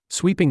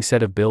Sweeping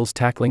set of bills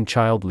tackling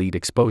child lead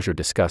exposure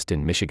discussed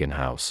in Michigan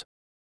House.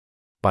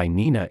 By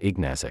Nina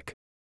Ignazik.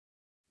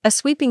 A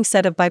sweeping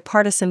set of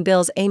bipartisan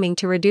bills aiming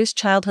to reduce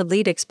childhood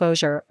lead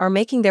exposure are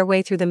making their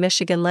way through the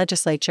Michigan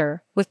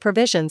Legislature, with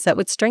provisions that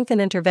would strengthen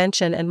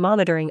intervention and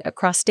monitoring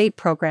across state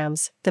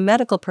programs, the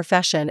medical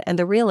profession, and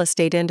the real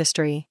estate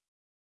industry.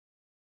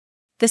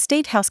 The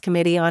State House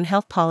Committee on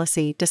Health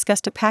Policy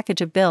discussed a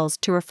package of bills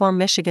to reform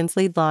Michigan's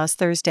lead laws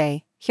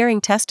Thursday,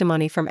 hearing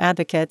testimony from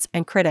advocates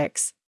and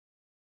critics.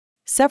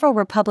 Several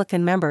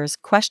Republican members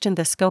questioned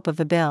the scope of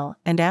the bill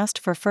and asked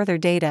for further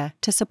data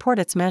to support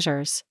its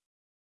measures.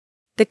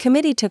 The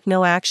committee took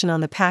no action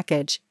on the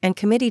package, and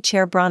Committee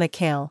Chair Brana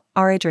Kale,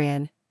 R.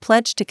 Adrian,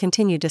 pledged to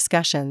continue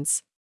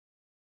discussions.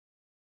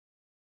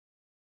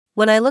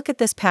 When I look at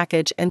this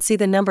package and see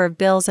the number of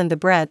bills and the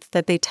breadth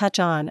that they touch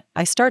on,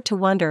 I start to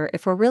wonder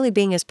if we're really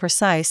being as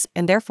precise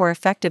and therefore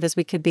effective as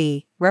we could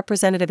be,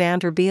 Representative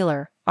Andrew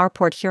Beeler, R.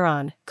 Port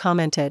Huron,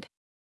 commented.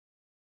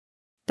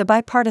 The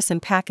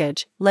bipartisan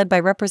package, led by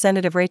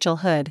Representative Rachel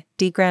Hood,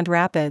 D. Grand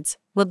Rapids,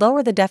 would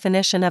lower the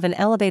definition of an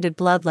elevated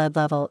blood lead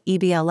level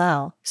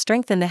 (EBLL),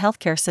 strengthen the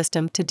healthcare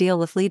system to deal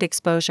with lead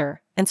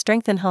exposure, and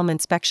strengthen home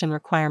inspection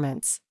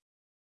requirements.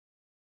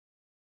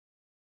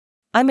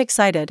 I'm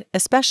excited,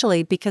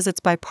 especially because it's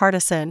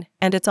bipartisan,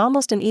 and it's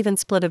almost an even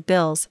split of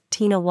bills,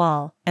 Tina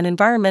Wall, an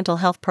environmental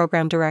health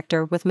program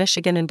director with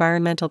Michigan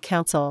Environmental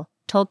Council,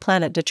 told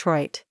Planet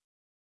Detroit.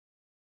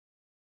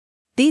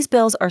 These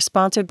bills are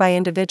sponsored by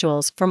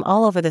individuals from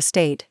all over the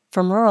state,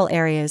 from rural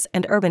areas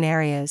and urban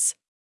areas.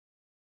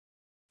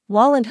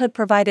 Wall and Hood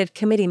provided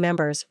committee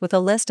members with a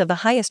list of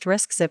the highest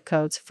risk zip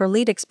codes for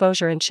lead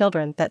exposure in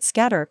children that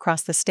scatter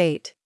across the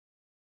state.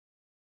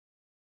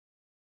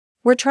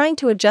 We're trying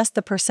to adjust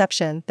the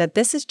perception that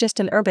this is just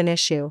an urban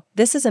issue.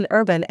 This is an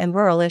urban and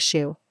rural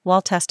issue,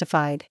 Wall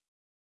testified.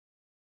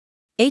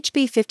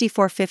 HB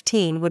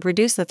 5415 would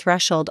reduce the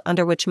threshold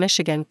under which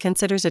Michigan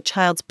considers a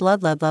child's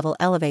blood lead level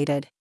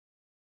elevated.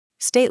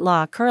 State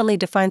law currently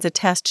defines a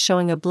test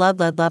showing a blood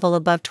lead level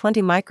above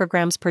 20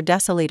 micrograms per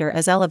deciliter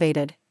as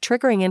elevated,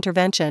 triggering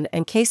intervention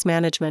and case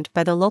management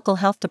by the local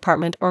health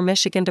department or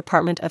Michigan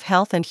Department of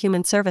Health and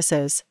Human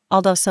Services,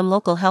 although some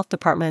local health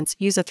departments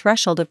use a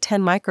threshold of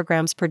 10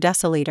 micrograms per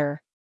deciliter.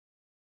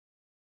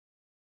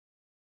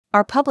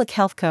 Our public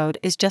health code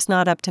is just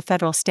not up to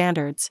federal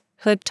standards,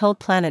 Hood told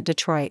Planet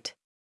Detroit.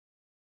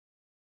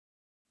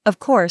 Of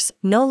course,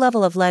 no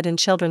level of lead in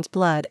children's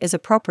blood is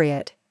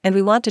appropriate, and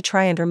we want to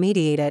try and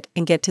remediate it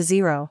and get to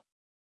zero.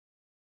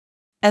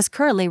 As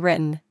currently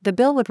written, the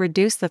bill would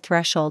reduce the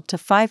threshold to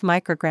 5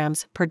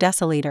 micrograms per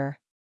deciliter.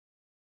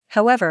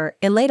 However,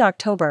 in late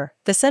October,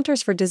 the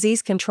Centers for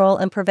Disease Control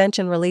and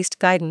Prevention released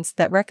guidance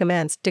that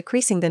recommends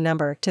decreasing the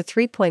number to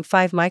 3.5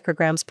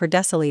 micrograms per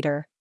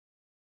deciliter.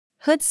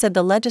 Hood said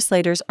the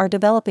legislators are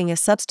developing a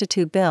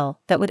substitute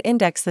bill that would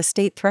index the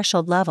state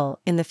threshold level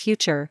in the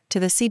future to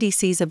the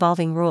CDC's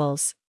evolving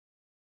rules.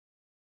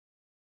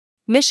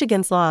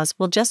 Michigan's laws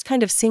will just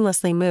kind of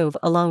seamlessly move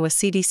along with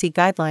CDC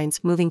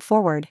guidelines moving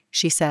forward,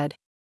 she said.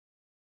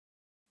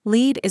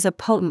 Lead is a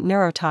potent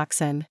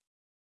neurotoxin.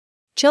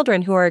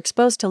 Children who are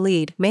exposed to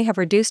lead may have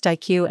reduced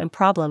IQ and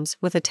problems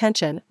with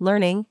attention,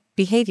 learning,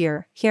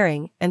 behavior,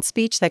 hearing, and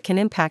speech that can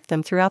impact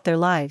them throughout their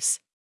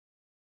lives.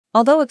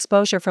 Although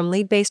exposure from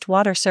lead-based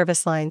water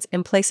service lines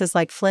in places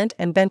like Flint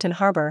and Benton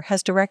Harbor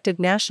has directed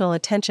national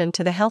attention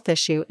to the health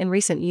issue in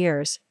recent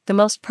years, the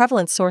most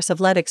prevalent source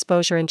of lead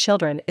exposure in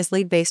children is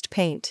lead-based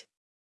paint.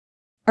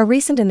 A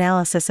recent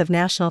analysis of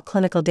national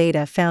clinical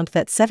data found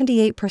that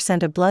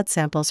 78% of blood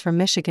samples from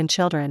Michigan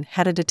children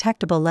had a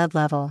detectable lead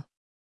level.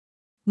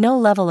 No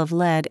level of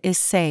lead is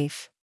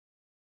safe.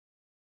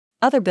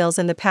 Other bills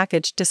in the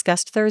package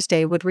discussed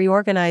Thursday would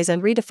reorganize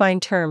and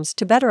redefine terms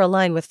to better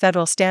align with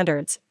federal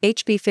standards.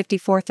 HB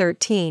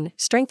 5413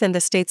 strengthen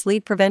the state's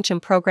lead prevention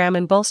program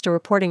and bolster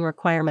reporting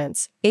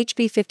requirements.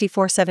 HB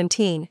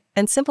 5417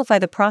 and simplify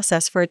the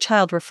process for a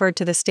child referred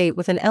to the state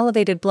with an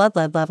elevated blood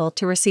lead level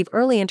to receive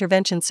early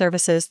intervention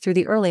services through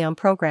the Early On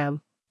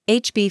program.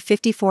 HB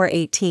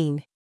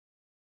 5418.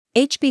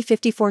 HB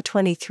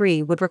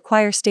 5423 would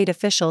require state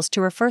officials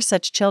to refer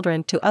such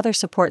children to other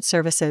support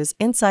services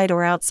inside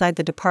or outside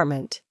the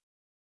department.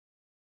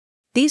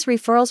 These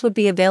referrals would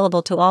be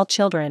available to all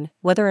children,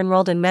 whether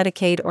enrolled in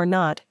Medicaid or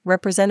not,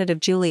 Representative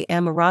Julie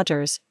M.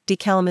 Rogers, D.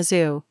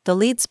 Kalamazoo, the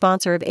lead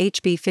sponsor of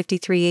HB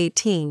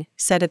 5318,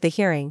 said at the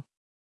hearing.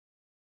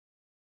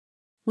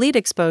 Lead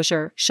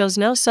exposure shows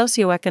no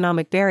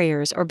socioeconomic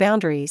barriers or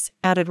boundaries,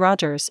 added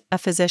Rogers, a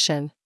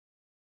physician.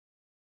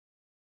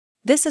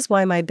 This is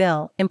why my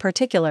bill, in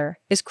particular,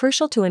 is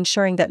crucial to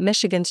ensuring that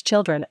Michigan's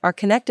children are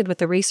connected with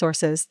the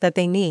resources that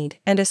they need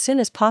and as soon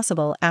as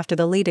possible after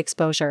the lead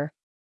exposure.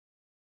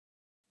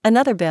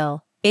 Another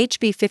bill,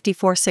 HB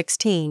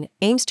 5416,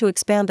 aims to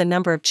expand the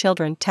number of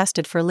children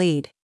tested for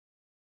lead.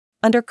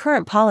 Under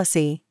current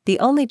policy, the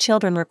only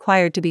children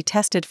required to be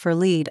tested for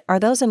lead are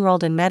those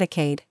enrolled in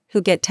Medicaid,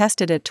 who get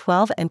tested at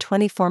 12 and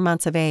 24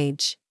 months of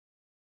age.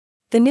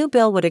 The new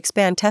bill would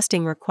expand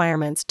testing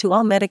requirements to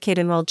all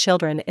Medicaid-enrolled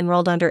children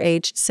enrolled under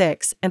age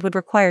 6 and would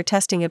require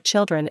testing of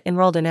children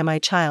enrolled in My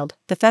Child,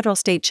 the federal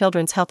state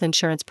children's health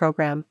insurance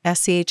program,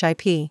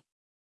 SCHIP.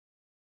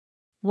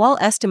 Wall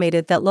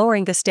estimated that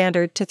lowering the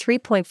standard to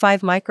 3.5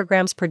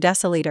 micrograms per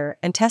deciliter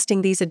and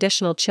testing these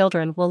additional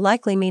children will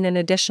likely mean an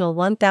additional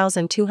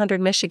 1,200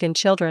 Michigan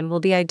children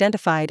will be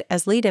identified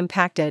as lead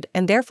impacted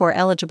and therefore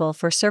eligible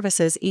for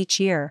services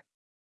each year.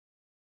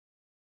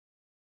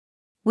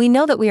 "We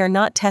know that we are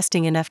not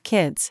testing enough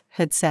kids,"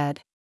 Hood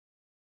said.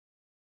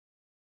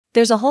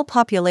 "There's a whole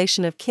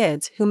population of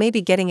kids who may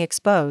be getting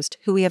exposed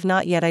who we have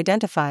not yet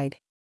identified."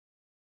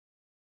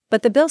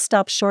 But the bill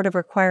stops short of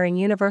requiring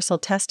universal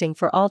testing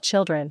for all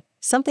children,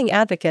 something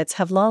advocates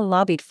have long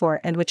lobbied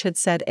for and which Hood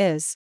said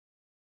is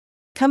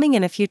coming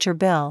in a future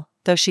bill,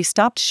 though she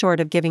stopped short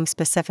of giving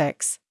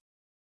specifics.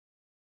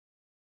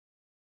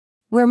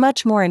 "We're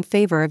much more in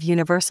favor of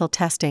universal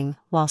testing,"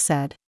 Wall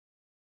said.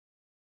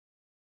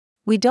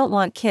 "We don't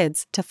want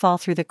kids to fall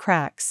through the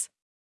cracks."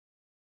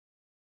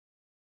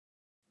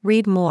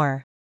 Read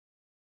more.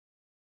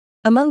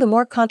 Among the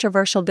more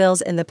controversial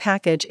bills in the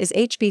package is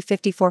HB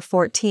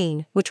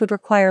 5414, which would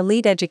require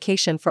lead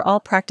education for all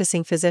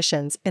practicing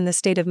physicians in the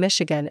state of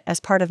Michigan as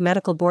part of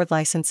medical board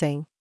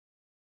licensing.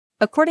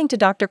 According to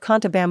Dr.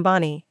 Kanta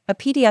Bambani, a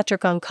pediatric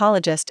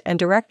oncologist and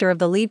director of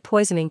the lead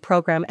poisoning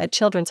program at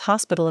Children's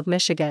Hospital of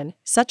Michigan,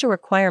 such a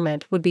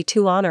requirement would be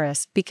too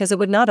onerous because it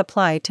would not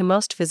apply to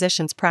most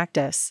physicians'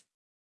 practice.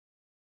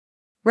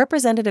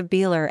 Representative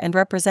Beeler and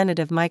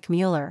Representative Mike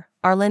Mueller,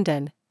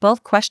 Arlington,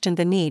 both questioned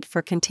the need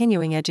for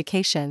continuing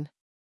education.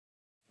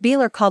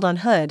 Beeler called on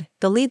Hood,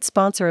 the lead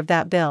sponsor of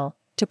that bill,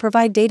 to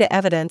provide data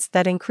evidence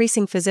that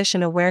increasing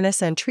physician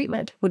awareness and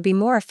treatment would be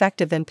more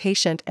effective than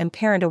patient and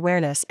parent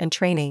awareness and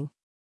training.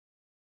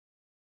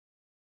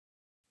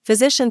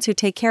 "Physicians who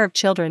take care of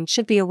children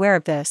should be aware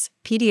of this,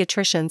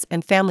 pediatricians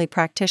and family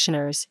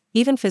practitioners,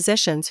 even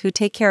physicians who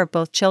take care of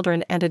both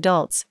children and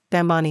adults,"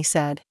 Bambani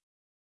said.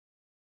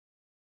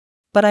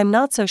 "But I'm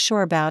not so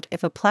sure about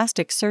if a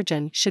plastic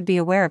surgeon should be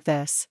aware of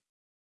this."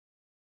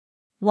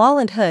 Wall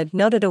and Hood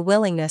noted a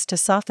willingness to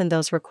soften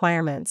those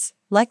requirements,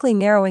 likely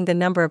narrowing the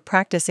number of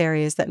practice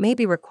areas that may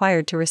be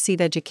required to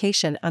receive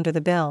education under the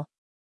bill.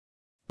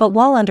 But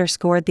Wall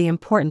underscored the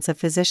importance of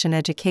physician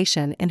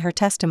education in her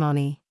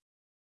testimony.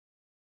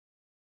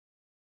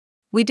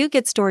 "We do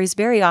get stories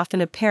very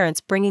often of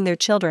parents bringing their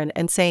children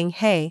and saying,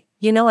 'Hey,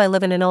 I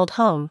live in an old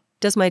home,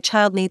 does my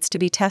child needs to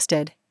be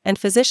tested?' And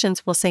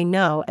physicians will say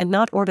no and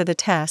not order the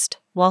test,"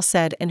 Wall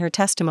said in her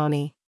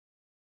testimony.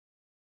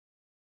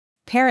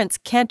 "Parents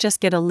can't just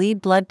get a lead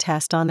blood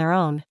test on their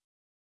own.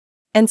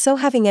 And so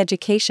having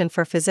education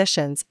for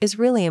physicians is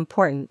really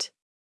important."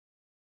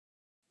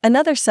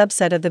 Another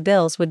subset of the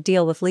bills would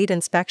deal with lead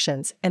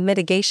inspections and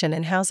mitigation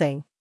in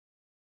housing.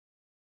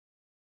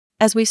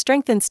 "As we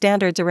strengthen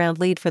standards around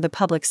lead for the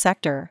public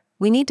sector,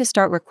 we need to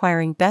start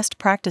requiring best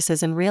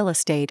practices in real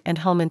estate and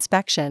home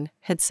inspection,"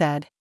 Hood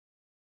said.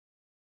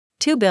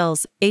 Two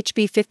bills,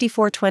 HB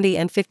 5420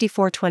 and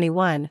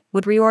 5421,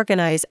 would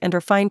reorganize and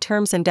refine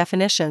terms and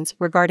definitions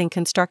regarding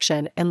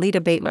construction and lead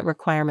abatement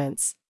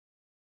requirements.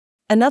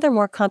 Another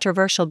more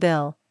controversial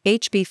bill,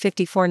 HB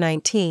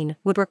 5419,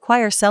 would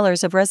require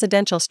sellers of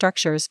residential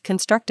structures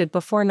constructed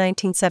before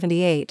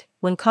 1978,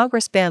 when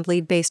Congress banned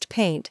lead-based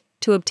paint,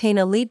 to obtain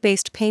a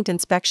lead-based paint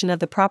inspection of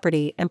the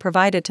property and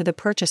provide it to the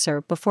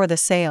purchaser before the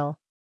sale.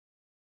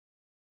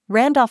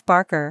 Randolph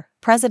Barker,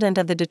 president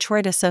of the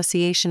Detroit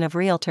Association of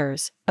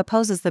Realtors,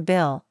 opposes the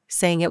bill,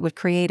 saying it would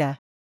create a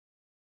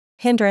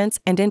hindrance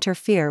and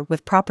interfere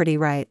with property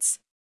rights.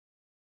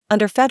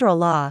 Under federal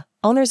law,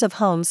 owners of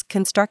homes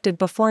constructed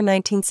before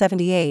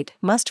 1978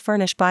 must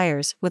furnish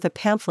buyers with a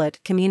pamphlet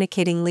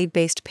communicating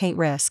lead-based paint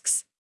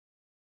risks.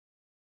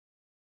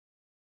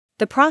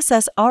 The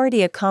process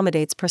already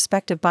accommodates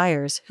prospective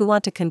buyers who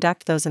want to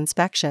conduct those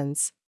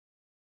inspections.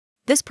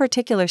 This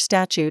particular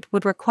statute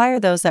would require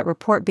those that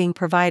report being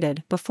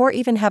provided before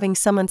even having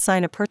someone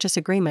sign a purchase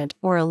agreement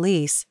or a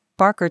lease,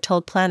 Barker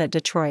told Planet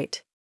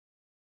Detroit.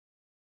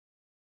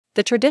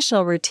 "The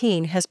traditional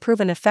routine has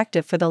proven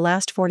effective for the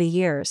last 40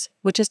 years,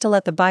 which is to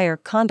let the buyer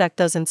conduct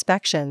those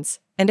inspections,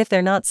 and if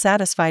they're not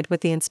satisfied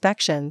with the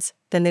inspections,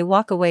 then they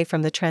walk away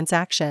from the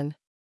transaction."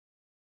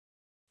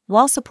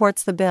 Wall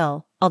supports the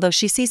bill, although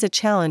she sees a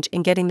challenge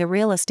in getting the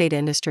real estate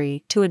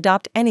industry to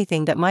adopt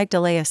anything that might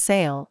delay a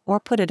sale or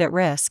put it at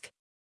risk.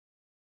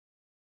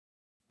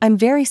 "I'm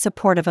very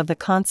supportive of the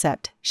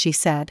concept," she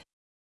said.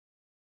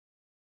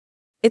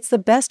 "It's the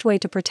best way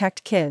to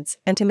protect kids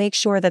and to make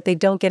sure that they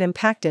don't get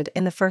impacted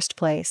in the first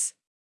place."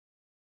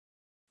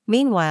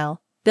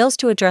 Meanwhile, bills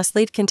to address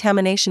lead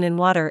contamination in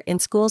water in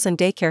schools and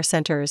daycare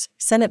centers,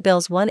 Senate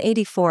Bills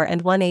 184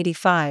 and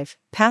 185,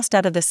 passed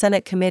out of the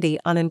Senate Committee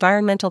on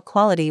Environmental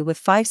Quality with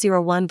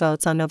 501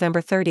 votes on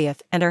November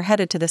 30 and are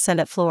headed to the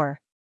Senate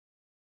floor.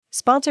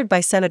 Sponsored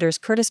by Senators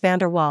Curtis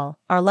Vanderwall,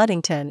 R.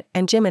 Ludington,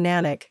 and Jim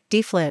Ananick,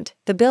 D. Flint,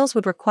 the bills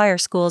would require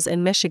schools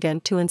in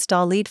Michigan to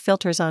install lead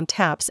filters on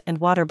taps and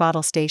water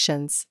bottle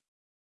stations.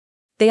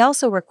 They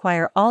also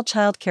require all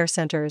childcare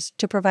centers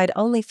to provide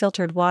only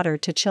filtered water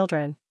to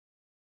children.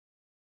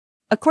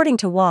 According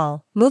to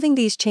Wall, moving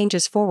these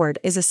changes forward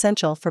is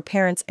essential for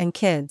parents and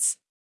kids.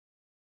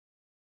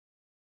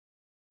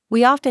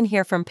 We often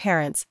hear from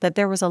parents that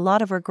there was a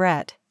lot of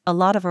regret, a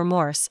lot of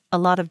remorse, a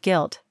lot of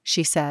guilt,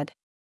 she said.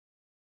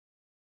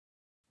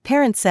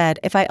 Parents said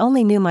if I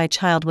only knew my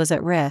child was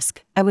at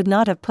risk, I would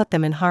not have put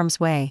them in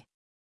harm's way.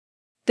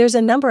 There's a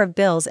number of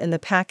bills in the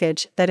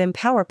package that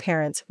empower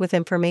parents with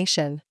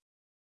information.